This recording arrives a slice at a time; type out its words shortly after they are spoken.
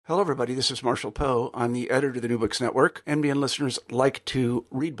Hello, everybody. This is Marshall Poe. I'm the editor of the New Books Network. NBN listeners like to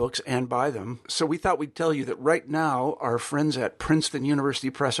read books and buy them. So we thought we'd tell you that right now, our friends at Princeton University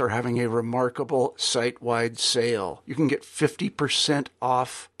Press are having a remarkable site-wide sale. You can get 50%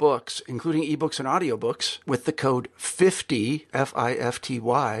 off books, including ebooks and audiobooks, with the code 50,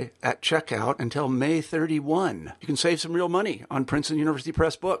 F-I-F-T-Y, at checkout until May 31. You can save some real money on Princeton University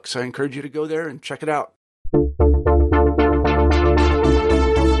Press books. I encourage you to go there and check it out.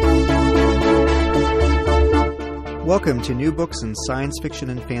 Welcome to New Books in Science Fiction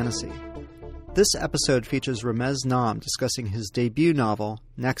and Fantasy. This episode features Ramez Naam discussing his debut novel,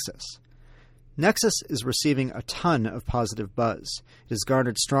 Nexus. Nexus is receiving a ton of positive buzz. It has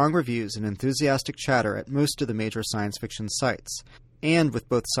garnered strong reviews and enthusiastic chatter at most of the major science fiction sites, and with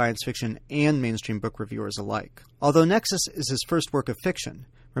both science fiction and mainstream book reviewers alike. Although Nexus is his first work of fiction,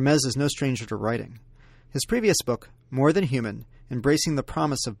 Ramez is no stranger to writing. His previous book, More Than Human, Embracing the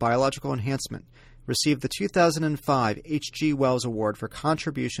Promise of Biological Enhancement, received the 2005 H.G. Wells Award for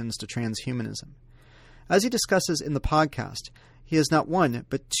contributions to transhumanism. As he discusses in the podcast, he has not one,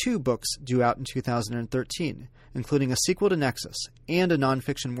 but two books due out in 2013, including a sequel to Nexus and a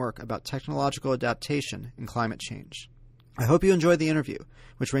nonfiction work about technological adaptation and climate change. I hope you enjoyed the interview,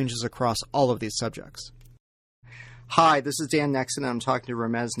 which ranges across all of these subjects. Hi, this is Dan Nexon, and I'm talking to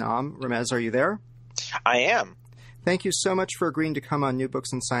Ramez Naam. Ramez, are you there? I am. Thank you so much for agreeing to come on New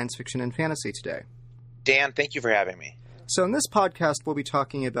Books in Science Fiction and Fantasy today. Dan, thank you for having me. So in this podcast, we'll be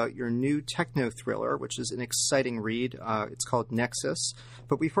talking about your new techno-thriller, which is an exciting read. It's called Nexus.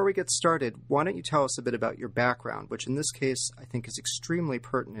 But before we get started, why don't you tell us a bit about your background, which in this case I think is extremely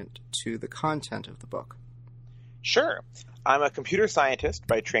pertinent to the content of the book. Sure. I'm a computer scientist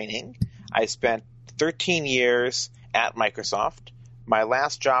by training. I spent 13 years at Microsoft. My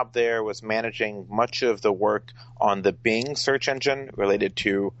last job there was managing much of the work on the Bing search engine related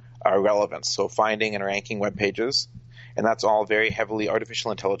to relevance, so finding and ranking web pages. And that's all very heavily artificial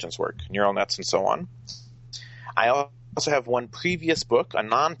intelligence work, neural nets and so on. I also have one previous book, a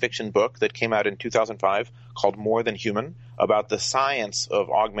nonfiction book that came out in 2005 called More Than Human, about the science of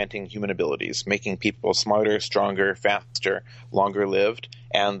augmenting human abilities, making people smarter, stronger, faster, longer lived,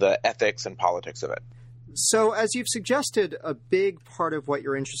 and the ethics and politics of it. So, as you've suggested, a big part of what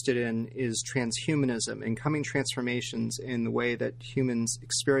you're interested in is transhumanism and coming transformations in the way that humans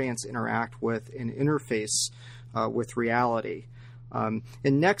experience, interact with, and interface with reality. And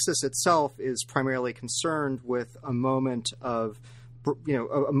Nexus itself is primarily concerned with a moment of,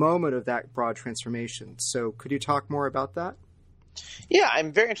 a moment of that broad transformation. So, could you talk more about that? Yeah,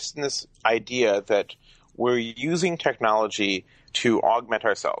 I'm very interested in this idea that we're using technology to augment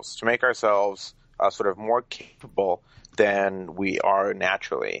ourselves, to make ourselves sort of more capable than we are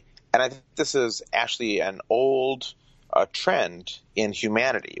naturally. And I think this is actually an old trend in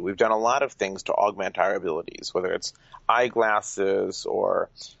humanity. We've done a lot of things to augment our abilities, whether it's eyeglasses or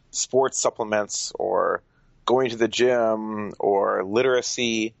sports supplements or going to the gym or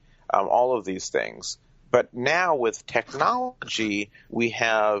literacy, all of these things. But now with technology, we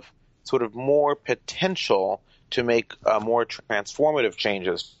have sort of more potential to make more transformative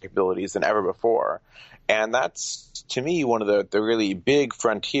changes to abilities than ever before. And that's, to me, one of the really big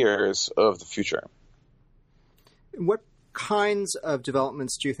frontiers of the future. What kinds of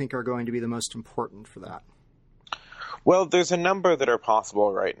developments do you think are going to be the most important for that? Well, there's a number that are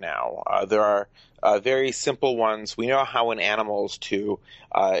possible right now. There are very simple ones. We know how in animals to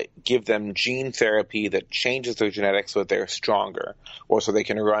give them gene therapy that changes their genetics so that they're stronger or so they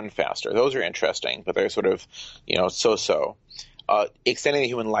can run faster. Those are interesting, but they're sort of, so-so. Extending the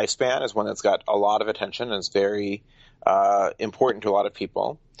human lifespan is one that's got a lot of attention and is very important to a lot of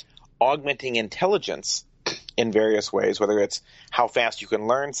people. Augmenting intelligence in various ways, whether it's how fast you can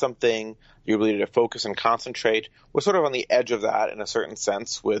learn something, your ability to focus and concentrate. We're sort of on the edge of that in a certain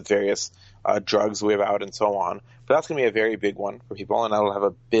sense with various drugs we have out and so on. But that's going to be a very big one for people, and that'll have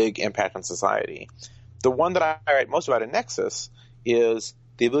a big impact on society. The one that I write most about in Nexus is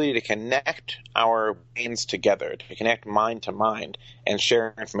the ability to connect our brains together, to connect mind to mind and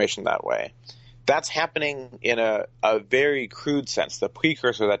share information that way. That's happening in a very crude sense. The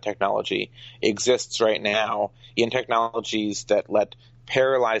precursor of that technology exists right now in technologies that let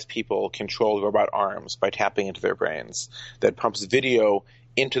paralyzed people control robot arms by tapping into their brains, that pumps video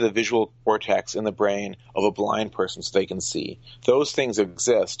into the visual cortex in the brain of a blind person so they can see. Those things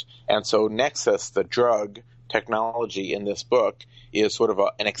exist. And so Nexus, the drug technology in this book, is sort of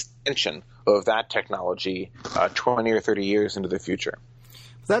an extension of that technology 20 or 30 years into the future.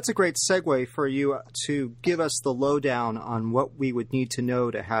 That's a great segue for you to give us the lowdown on what we would need to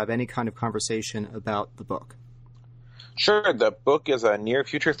know to have any kind of conversation about the book. Sure, the book is a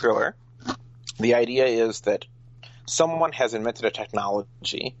near-future thriller. The idea is that someone has invented a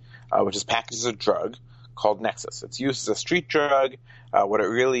technology, which is packaged as a drug, called Nexus. It's used as a street drug. What it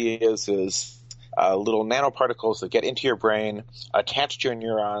really is little nanoparticles that get into your brain, attach to your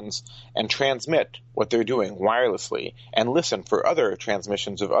neurons, and transmit what they're doing wirelessly, and listen for other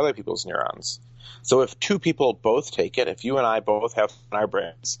transmissions of other people's neurons. So if two people both take it, if you and I both have it in our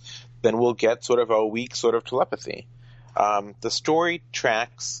brains, then we'll get sort of a weak sort of telepathy. The story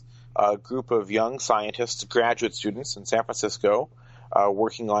tracks a group of young scientists, graduate students in San Francisco,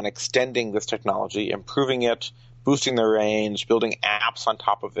 working on extending this technology, improving it, boosting the range, building apps on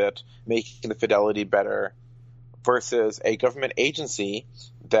top of it, making the fidelity better, versus a government agency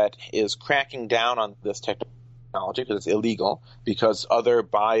that is cracking down on this technology because it's illegal, because other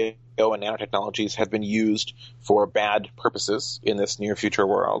bio and nanotechnologies have been used for bad purposes in this near future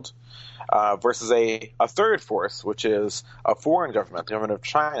world, versus a third force, which is a foreign government, the government of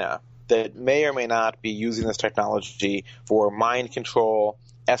China, that may or may not be using this technology for mind control,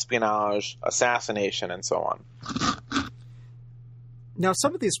 espionage, assassination, and so on. Now,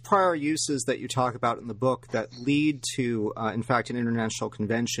 some of these prior uses that you talk about in the book that lead to, in fact, an international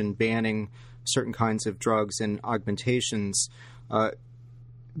convention banning certain kinds of drugs and augmentations,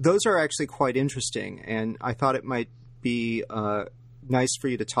 those are actually quite interesting, and I thought it might be nice for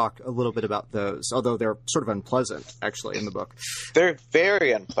you to talk a little bit about those, although they're sort of unpleasant, actually, in the book. They're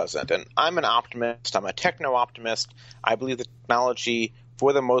very unpleasant, and I'm an optimist. I'm a techno-optimist. I believe that technology,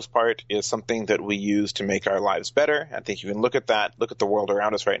 for the most part, is something that we use to make our lives better. I think you can look at the world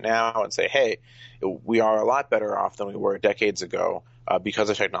around us right now and say, hey, we are a lot better off than we were decades ago because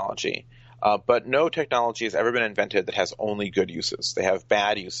of technology. But no technology has ever been invented that has only good uses. They have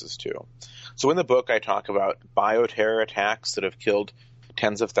bad uses too. So in the book, I talk about bioterror attacks that have killed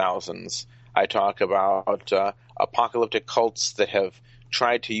tens of thousands. I talk about apocalyptic cults that have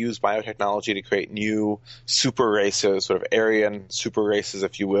tried to use biotechnology to create new super races, sort of Aryan super races,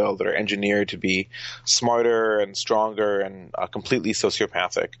 if you will, that are engineered to be smarter and stronger and completely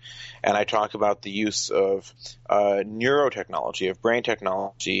sociopathic. And I talk about the use of neurotechnology, of brain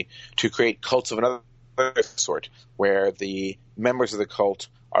technology, to create cults of another sort, where the members of the cult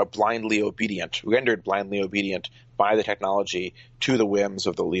are blindly obedient, rendered blindly obedient by the technology to the whims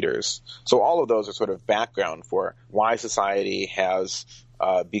of the leaders. So all of those are sort of background for why society has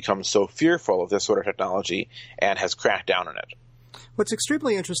become so fearful of this sort of technology and has cracked down on it. What's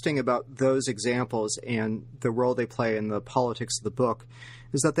extremely interesting about those examples and the role they play in the politics of the book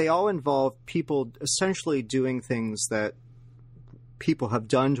is that they all involve people essentially doing things that people have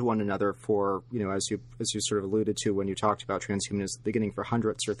done to one another for, as you sort of alluded to when you talked about transhumanism at the beginning, for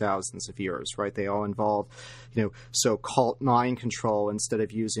hundreds or thousands of years, right? They all involve, so cult mind control. Instead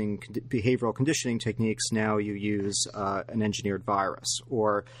of using behavioral conditioning techniques, now you use an engineered virus.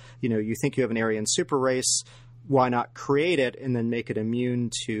 Or, you think you have an Aryan super race, why not create it and then make it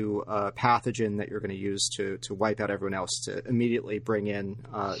immune to a pathogen that you're going to use to wipe out everyone else, to immediately bring in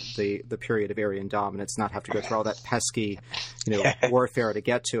the period of Aryan dominance, not have to go through all that pesky, warfare to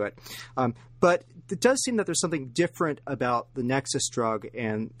get to it. But it does seem that there's something different about the Nexus drug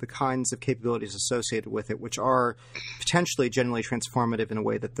and the kinds of capabilities associated with it, which are potentially generally transformative in a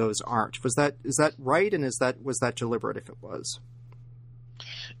way that those aren't. Is that right? And was that deliberate if it was?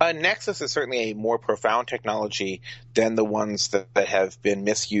 Nexus is certainly a more profound technology than the ones that have been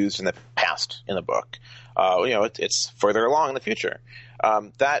misused in the past in the book. It's further along in the future.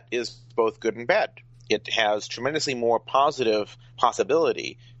 That is both good and bad. It has tremendously more positive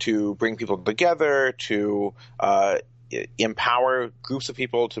possibility to bring people together, to empower groups of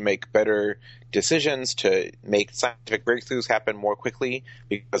people to make better decisions, to make scientific breakthroughs happen more quickly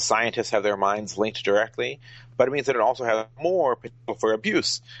because scientists have their minds linked directly. But it means that it also has more potential for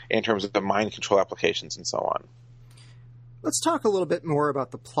abuse in terms of the mind control applications and so on. Let's talk a little bit more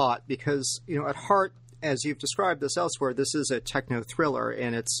about the plot because, at heart, as you've described this elsewhere, this is a techno thriller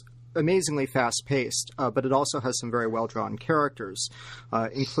and it's amazingly fast-paced, but it also has some very well-drawn characters,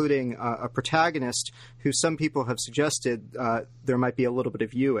 including a protagonist who some people have suggested there might be a little bit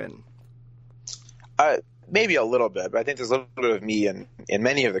of you in. Maybe a little bit, but I think there's a little bit of me in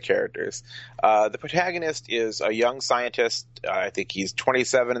many of the characters. The protagonist is a young scientist. I think he's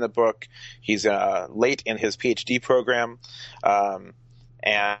 27 in the book. He's late in his PhD program.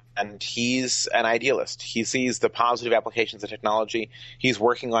 And he's an idealist. He sees the positive applications of technology. He's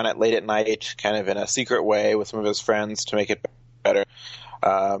working on it late at night, kind of in a secret way with some of his friends to make it better.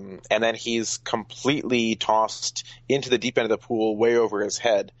 And then he's completely tossed into the deep end of the pool way over his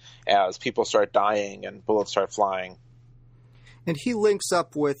head as people start dying and bullets start flying. And he links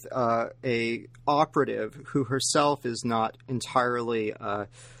up with a operative who herself is not entirely a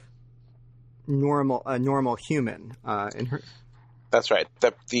normal human. That's right.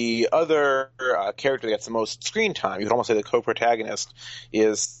 The other character that gets the most screen time, you could almost say the co-protagonist,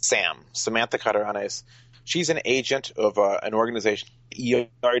 is Sam, Samantha Caderones. She's an agent of an organization,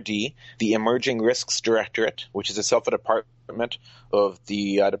 ERD, the Emerging Risks Directorate, which is itself a department of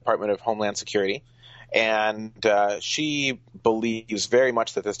the Department of Homeland Security. And she believes very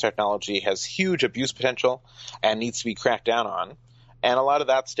much that this technology has huge abuse potential and needs to be cracked down on. And a lot of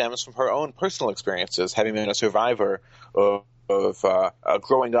that stems from her own personal experiences, having been a survivor of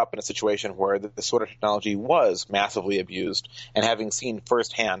growing up in a situation where this sort of technology was massively abused, and having seen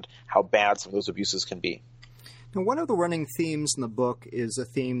firsthand how bad some of those abuses can be. Now, one of the running themes in the book is a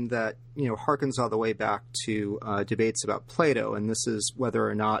theme that harkens all the way back to debates about Plato, and this is whether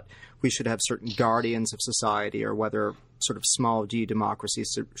or not we should have certain guardians of society, or whether sort of small d democracy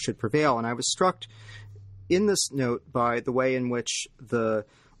should prevail. And I was struck in this note by the way in which the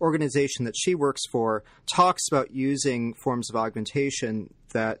organization that she works for talks about using forms of augmentation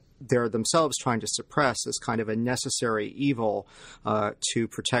that they're themselves trying to suppress as kind of a necessary evil to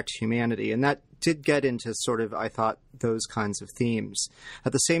protect humanity. And that did get into sort of, I thought, those kinds of themes.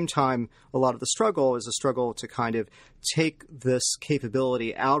 At the same time, a lot of the struggle is a struggle to kind of take this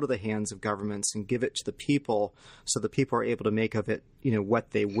capability out of the hands of governments and give it to the people, so the people are able to make of it,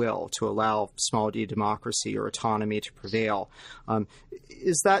 what they will, to allow small d democracy or autonomy to prevail.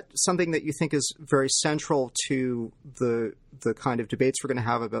 Is that something that you think is very central to the kind of debates we're going to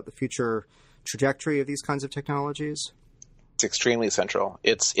have about the future trajectory of these kinds of technologies? It's extremely central.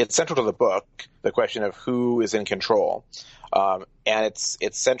 It's central to the book, the question of who is in control, and it's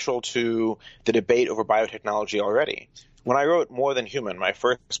central to the debate over biotechnology already. When I wrote More Than Human, my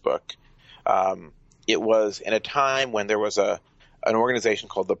first book, it was in a time when there was an organization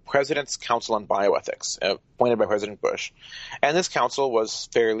called the President's Council on Bioethics, appointed by President Bush. And this council was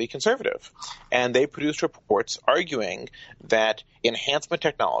fairly conservative. And they produced reports arguing that enhancement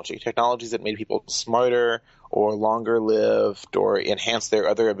technologies that made people smarter or longer lived or enhanced their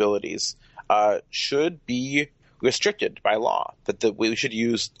other abilities, should be restricted by law, that we should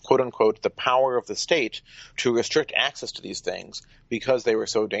use, quote unquote, the power of the state to restrict access to these things because they were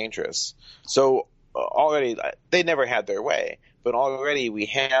so dangerous. So already, they never had their way, but already we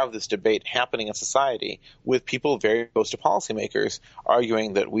have this debate happening in society with people very close to policymakers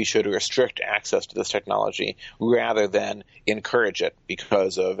arguing that we should restrict access to this technology rather than encourage it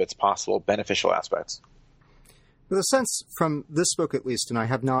because of its possible beneficial aspects. The sense from this book, at least, and I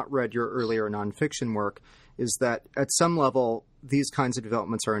have not read your earlier nonfiction work, is that at some level these kinds of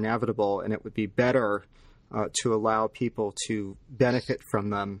developments are inevitable, and it would be better to allow people to benefit from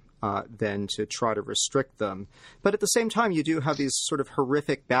them than to try to restrict them. But at the same time, you do have these sort of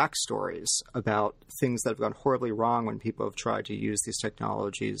horrific backstories about things that have gone horribly wrong when people have tried to use these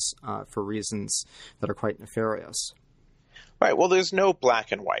technologies for reasons that are quite nefarious. Right. Well, there's no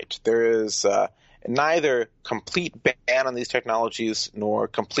black and white. There is neither complete ban on these technologies nor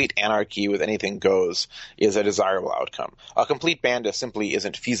complete anarchy with anything goes is a desirable outcome. A complete ban just simply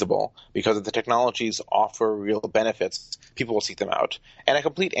isn't feasible because if the technologies offer real benefits, people will seek them out. And a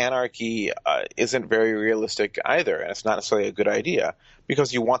complete anarchy isn't very realistic either, and it's not necessarily a good idea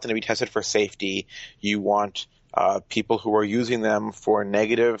because you want them to be tested for safety. You want people who are using them for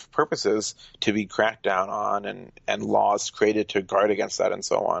negative purposes to be cracked down on and laws created to guard against that and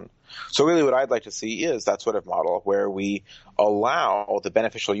so on. So really what I'd like to see is that sort of model where we allow the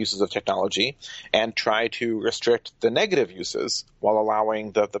beneficial uses of technology and try to restrict the negative uses while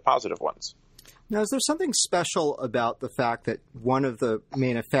allowing the positive ones. Now, is there something special about the fact that one of the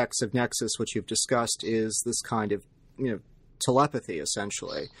main effects of Nexus, which you've discussed, is this kind of, telepathy,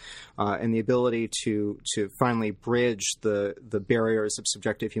 essentially, and the ability to finally bridge the barriers of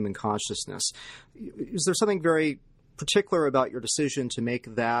subjective human consciousness? Is there something very particular about your decision to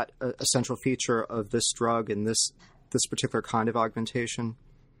make that a central feature of this drug and this particular kind of augmentation?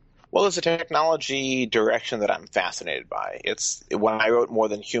 Well, it's a technology direction that I'm fascinated by. When I wrote More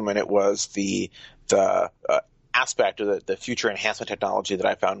Than Human, it was the aspect of the future enhancement technology that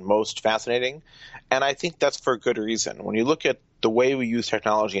I found most fascinating, and I think that's for good reason. When you look at the way we use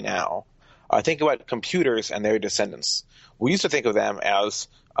technology now, think about computers and their descendants. We used to think of them as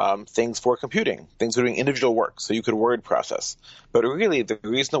things for computing, things for doing individual work, so you could word process. But really, the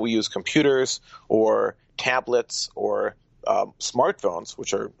reason that we use computers or tablets or smartphones,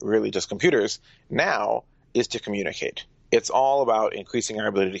 which are really just computers, now is to communicate. It's all about increasing our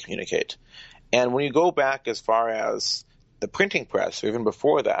ability to communicate. And when you go back as far as the printing press, or even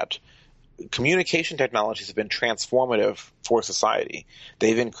before that, communication technologies have been transformative for society.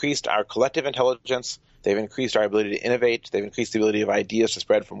 They've increased our collective intelligence. They've increased our ability to innovate. They've increased the ability of ideas to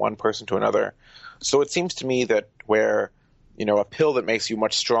spread from one person to another. So it seems to me that where, a pill that makes you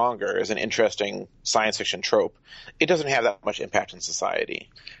much stronger is an interesting science fiction trope, it doesn't have that much impact on society.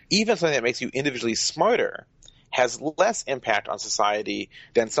 Even something that makes you individually smarter has less impact on society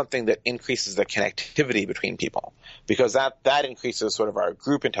than something that increases the connectivity between people, because that increases sort of our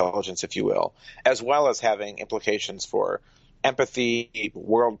group intelligence, if you will, as well as having implications for empathy,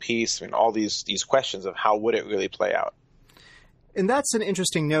 world peace, all these questions of how would it really play out. And that's an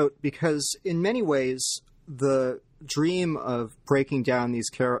interesting note, because in many ways, the dream of breaking down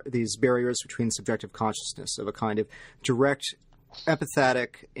these barriers between subjective consciousness, of a kind of direct,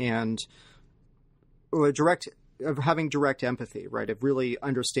 empathetic, of having direct empathy, right? Of really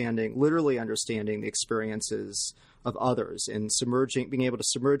literally understanding the experiences of others, and being able to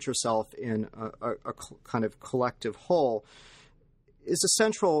submerge yourself in a kind of collective whole, is a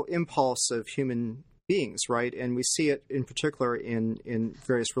central impulse of human beings, right? And we see it in particular in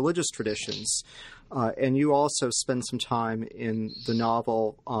various religious traditions. And you also spend some time in the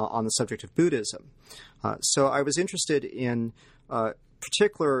novel on the subject of Buddhism. So I was interested in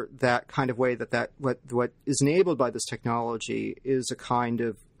particular that kind of way that what is enabled by this technology is a kind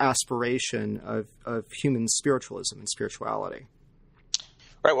of aspiration of human spiritualism and spirituality.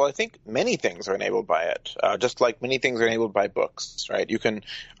 Right. Well, I think many things are enabled by it, just like many things are enabled by books, right? You can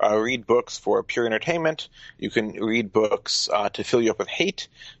read books for pure entertainment. You can read books to fill you up with hate.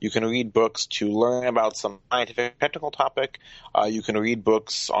 You can read books to learn about some scientific technical topic. You can read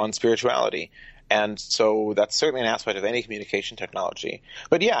books on spirituality. And so that's certainly an aspect of any communication technology.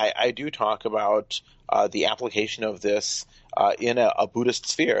 But yeah, I do talk about the application of this in a Buddhist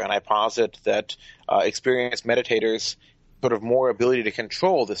sphere. And I posit that experienced meditators sort of more ability to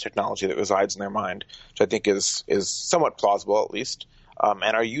control this technology that resides in their mind, which I think is somewhat plausible, at least,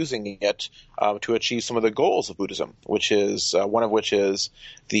 and are using it to achieve some of the goals of Buddhism, which is one of which is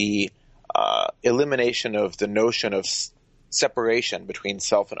the elimination of the notion of separation between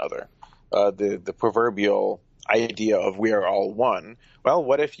self and other, the proverbial idea of we are all one. Well,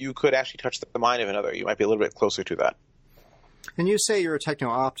 what if you could actually touch the mind of another? You might be a little bit closer to that. And you say you're a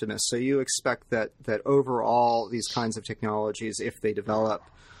techno-optimist, so you expect that overall these kinds of technologies, if they develop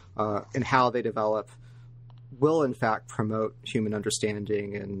and how they develop, will in fact promote human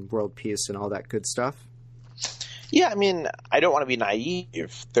understanding and world peace and all that good stuff? Yeah, I mean, I don't want to be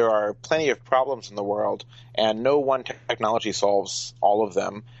naive. There are plenty of problems in the world, and no one technology solves all of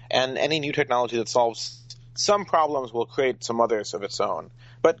them. And any new technology that solves some problems will create some others of its own.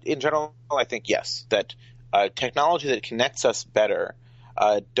 But in general, I think, yes, that technology that connects us better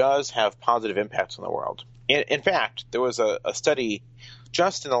does have positive impacts on the world. In fact, there was a study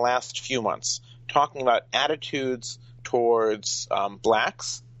just in the last few months talking about attitudes towards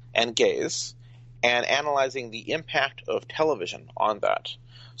blacks and gays and analyzing the impact of television on that.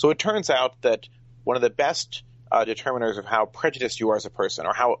 So it turns out that one of the best determiners of how prejudiced you are as a person,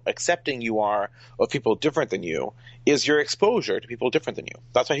 or how accepting you are of people different than you, is your exposure to people different than you.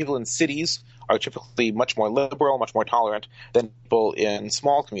 That's why people in cities are typically much more liberal, much more tolerant than people in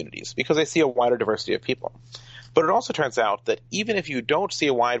small communities, because they see a wider diversity of people. But it also turns out that even if you don't see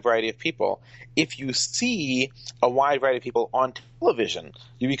a wide variety of people, if you see a wide variety of people on television,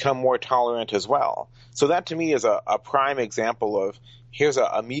 you become more tolerant as well. So that to me is a prime example of here's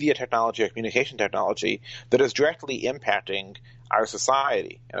a media technology, a communication technology that is directly impacting our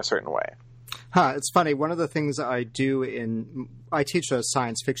society in a certain way. It's funny. One of the things I teach a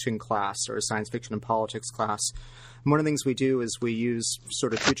science fiction class, or a science fiction and politics class. And one of the things we do is we use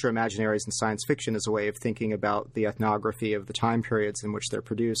sort of future imaginaries in science fiction as a way of thinking about the ethnography of the time periods in which they're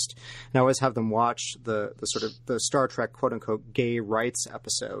produced. And I always have them watch the Star Trek quote unquote gay rights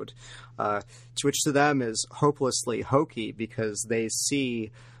episode, which to them is hopelessly hokey because they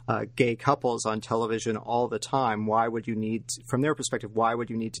see gay couples on television all the time. From their perspective, why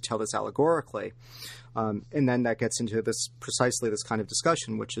would you need to tell this allegorically? And then that gets into precisely this kind of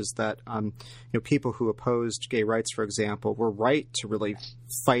discussion, which is that people who opposed gay rights, for example, were right to really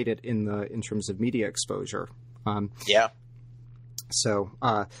fight it in terms of media exposure. Yeah. So,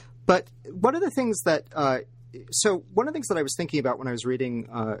 but one of the things that I was thinking about when I was reading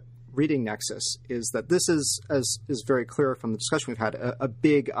reading Nexus is that this is, as is very clear from the discussion we've had, a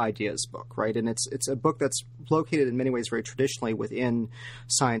big ideas book, right? And it's a book that's located in many ways very traditionally within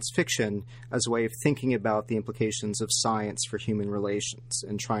science fiction as a way of thinking about the implications of science for human relations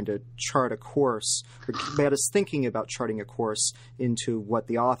and trying to chart a course, or that is thinking about charting a course into what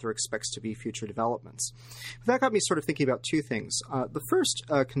the author expects to be future developments. But that got me sort of thinking about two things. The first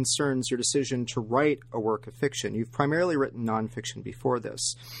concerns your decision to write a work of fiction. You've primarily written nonfiction before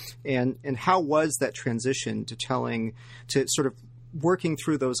this. And how was that transition to sort of working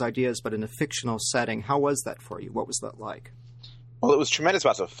through those ideas, but in a fictional setting? How was that for you? What was that like? Well, it was tremendous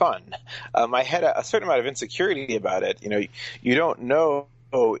amounts of fun. I had a certain amount of insecurity about it. You don't know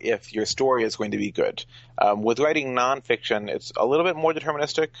if your story is going to be good. With writing nonfiction, it's a little bit more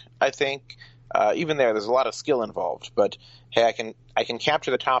deterministic, I think. Even there's a lot of skill involved, but hey, I can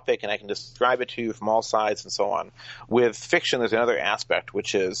capture the topic and I can describe it to you from all sides and so on. With fiction, there's another aspect,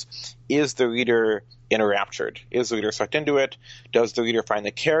 which is the reader enraptured? Is the reader sucked into it? Does the reader find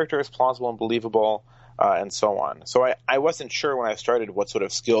the characters plausible and believable? And so on. So I wasn't sure when I started what sort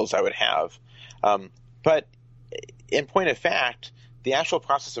of skills I would have. But in point of fact, the actual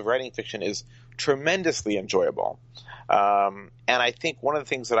process of writing fiction is tremendously enjoyable. And I think one of the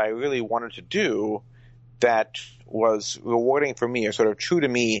things that I really wanted to do that was rewarding for me, or sort of true to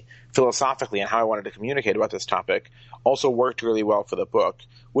me philosophically and how I wanted to communicate about this topic, also worked really well for the book,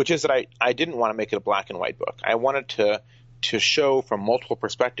 which is that I didn't want to make it a black and white book. I wanted to show from multiple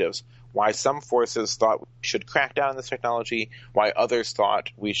perspectives why some forces thought we should crack down on this technology, why others thought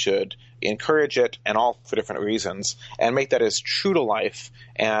we should encourage it, and all for different reasons, and make that as true to life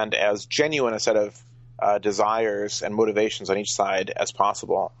and as genuine a set of desires and motivations on each side as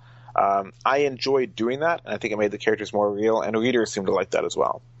possible. I enjoyed doing that, and I think it made the characters more real, and readers seem to like that as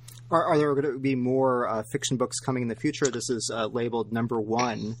well. Are there going to be more fiction books coming in the future? This is labeled number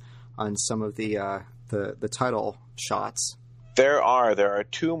 1 on some of the title shots. There are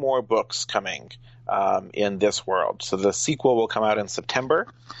 2 more books coming in this world. So the sequel will come out in September.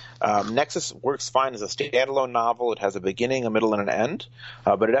 Nexus works fine as a standalone novel. It has a beginning, a middle, and an end,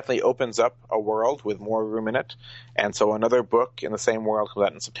 but it definitely opens up a world with more room in it. And so another book in the same world comes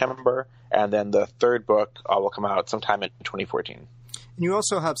out in September, and then the third book will come out sometime in 2014. And you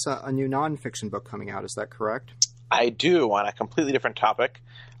also have a new nonfiction book coming out, is that correct? I do, on a completely different topic,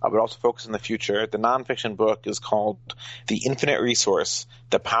 but also focus on the future. The nonfiction book is called The Infinite Resource,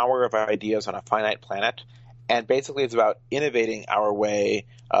 The Power of Ideas on a Finite Planet. And basically it's about innovating our way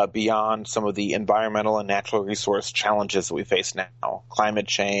beyond some of the environmental and natural resource challenges that we face now. Climate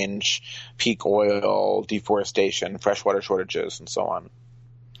change, peak oil, deforestation, freshwater shortages, and so on.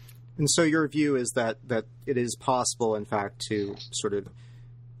 And so your view is that it is possible, in fact, to sort of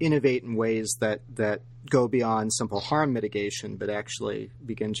innovate in ways that go beyond simple harm mitigation, but actually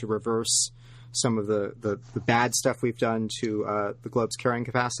begin to reverse some of the bad stuff we've done to the globe's carrying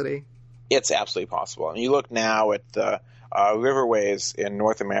capacity? It's absolutely possible. I mean, you look now at the riverways in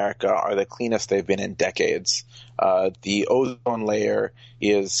North America are the cleanest they've been in decades. The ozone layer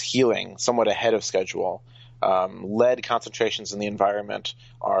is healing somewhat ahead of schedule. Lead concentrations in the environment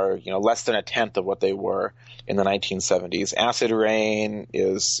are, less than a tenth of what they were in the 1970s. Acid rain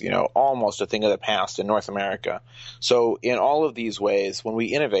is, almost a thing of the past in North America. So in all of these ways, when we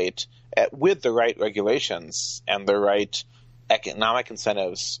innovate with the right regulations and the right economic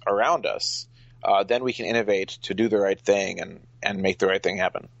incentives around us, then we can innovate to do the right thing and make the right thing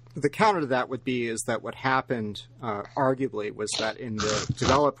happen. The counter to that would be is that what happened, arguably, was that in the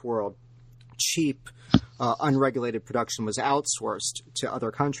developed world, cheap, unregulated production was outsourced to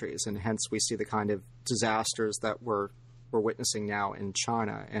other countries, and hence we see the kind of disasters that we're witnessing now in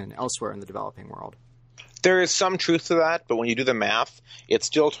China and elsewhere in the developing world. There is some truth to that, but when you do the math, it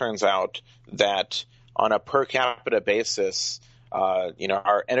still turns out that on a per capita basis,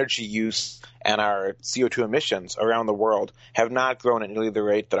 our energy use and our CO2 emissions around the world have not grown at nearly the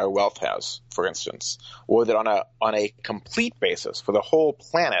rate that our wealth has, for instance, or that on a complete basis for the whole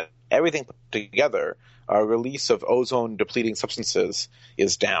planet, everything put together, our release of ozone-depleting substances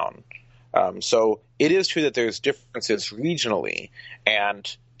is down. So it is true that there's differences regionally,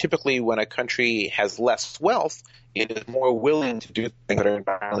 and typically when a country has less wealth, it is more willing to do things that are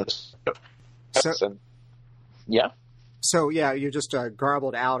environmentally. So, you just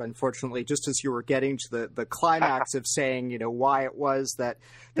garbled out, unfortunately, just as you were getting to the climax of saying, why it was that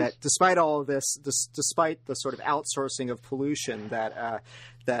despite all of this, despite the sort of outsourcing of pollution, that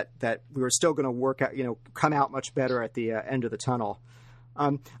we were still going to work out, come out much better at the end of the tunnel.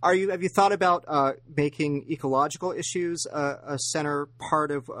 Have you thought about making ecological issues a center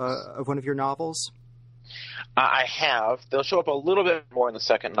part of one of your novels? I have. They'll show up a little bit more in the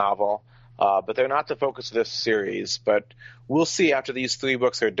second novel, but they're not the focus of this series. But we'll see after these 3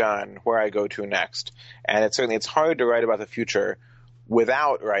 books are done where I go to next. And it's hard to write about the future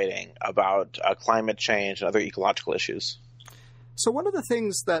without writing about climate change and other ecological issues. So one of the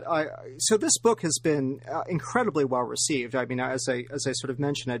things that so this book has been incredibly well received. I mean, as I sort of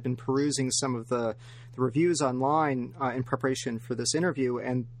mentioned, I'd been perusing some of the reviews online in preparation for this interview,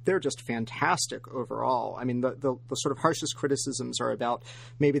 and they're just fantastic overall. I mean, the sort of harshest criticisms are about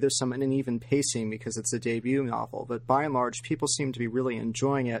maybe there's some uneven pacing because it's a debut novel, but by and large, people seem to be really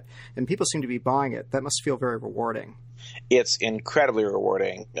enjoying it, and people seem to be buying it. That must feel very rewarding. It's incredibly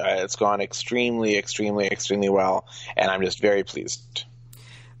rewarding. It's gone extremely, extremely, extremely well, and I'm just very pleased.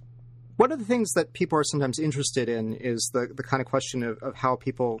 One of the things that people are sometimes interested in is the kind of question of how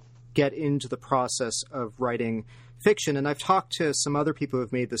people get into the process of writing fiction. And I've talked to some other people who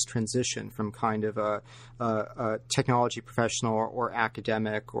have made this transition from kind of a technology professional or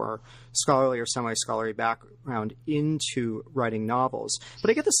academic or scholarly or semi-scholarly background into writing novels.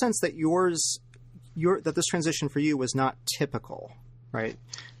 But I get the sense that that this transition for you was not typical, right?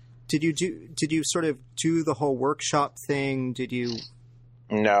 Did you sort of do the whole workshop thing? Did you?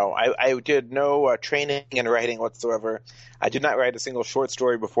 No, I did no training in writing whatsoever. I did not write a single short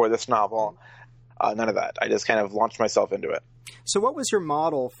story before this novel. None of that. I just kind of launched myself into it. So what was your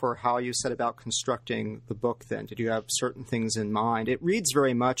model for how you set about constructing the book then? Did you have certain things in mind? It reads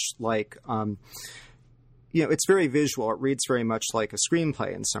very much like, it's very visual. It reads very much like a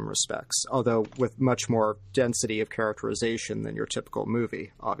screenplay in some respects, although with much more density of characterization than your typical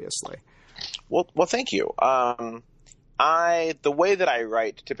movie, obviously. Well, thank you. The way that I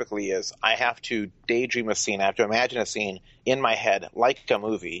write typically is I have to daydream a scene. I have to imagine a scene in my head like a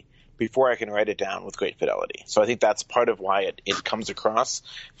movie before I can write it down with great fidelity. So I think that's part of why it comes across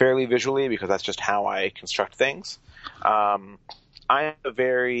fairly visually, because that's just how I construct things. I'm a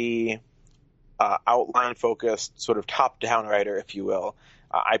very outline-focused, sort of top-down writer, if you will.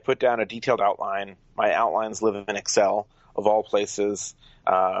 I put down a detailed outline. My outlines live in Excel, of all places.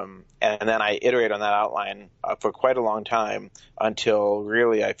 And then I iterate on that outline for quite a long time until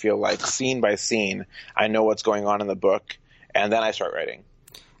really I feel like scene by scene I know what's going on in the book, and then I start writing.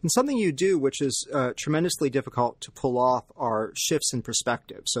 And something you do, which is tremendously difficult to pull off, are shifts in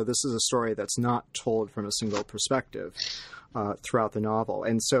perspective. So this is a story that's not told from a single perspective throughout the novel.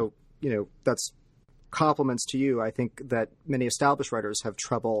 And so, that's compliments to you. I think that many established writers have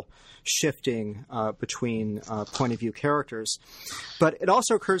trouble shifting between point of view characters. But it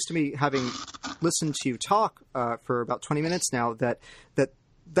also occurs to me, having listened to you talk for about 20 minutes now,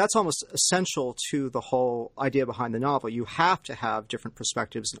 that's almost essential to the whole idea behind the novel. You have to have different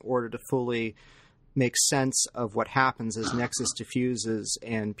perspectives in order to fully make sense of what happens as Nexus diffuses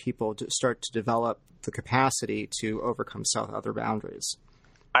and people start to develop the capacity to overcome other boundaries.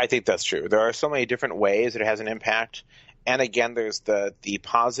 I think that's true. There are so many different ways that it has an impact. And again, there's the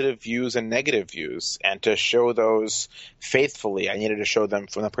positive views and negative views. And to show those faithfully, I needed to show them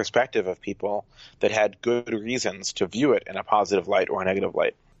from the perspective of people that had good reasons to view it in a positive light or a negative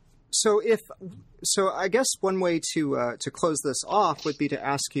light. So I guess one way to close this off would be to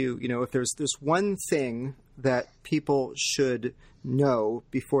ask you, if there's one thing that people should know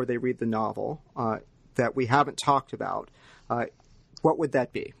before they read the novel that we haven't talked about, what would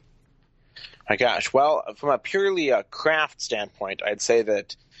that be? My gosh. Well, from a purely craft standpoint, I'd say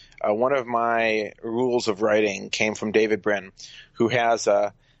that one of my rules of writing came from David Brin, who has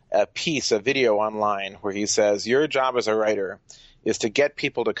a video online where he says, your job as a writer is to get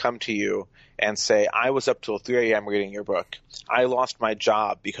people to come to you and say, I was up till 3 a.m. reading your book. I lost my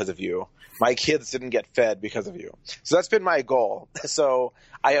job because of you. My kids didn't get fed because of you. So that's been my goal. So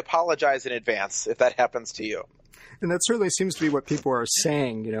I apologize in advance if that happens to you. And that certainly seems to be what people are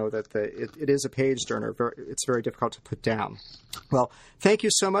saying, that it is a page turner. It's very difficult to put down. Well, thank you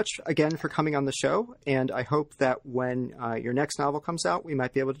so much again for coming on the show. And I hope that when your next novel comes out, we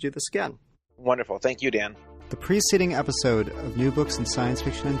might be able to do this again. Wonderful. Thank you, Dan. The preceding episode of New Books in Science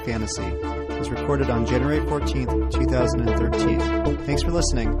Fiction and Fantasy was recorded on January 14th, 2013. Thanks for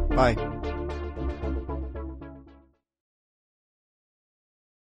listening. Bye.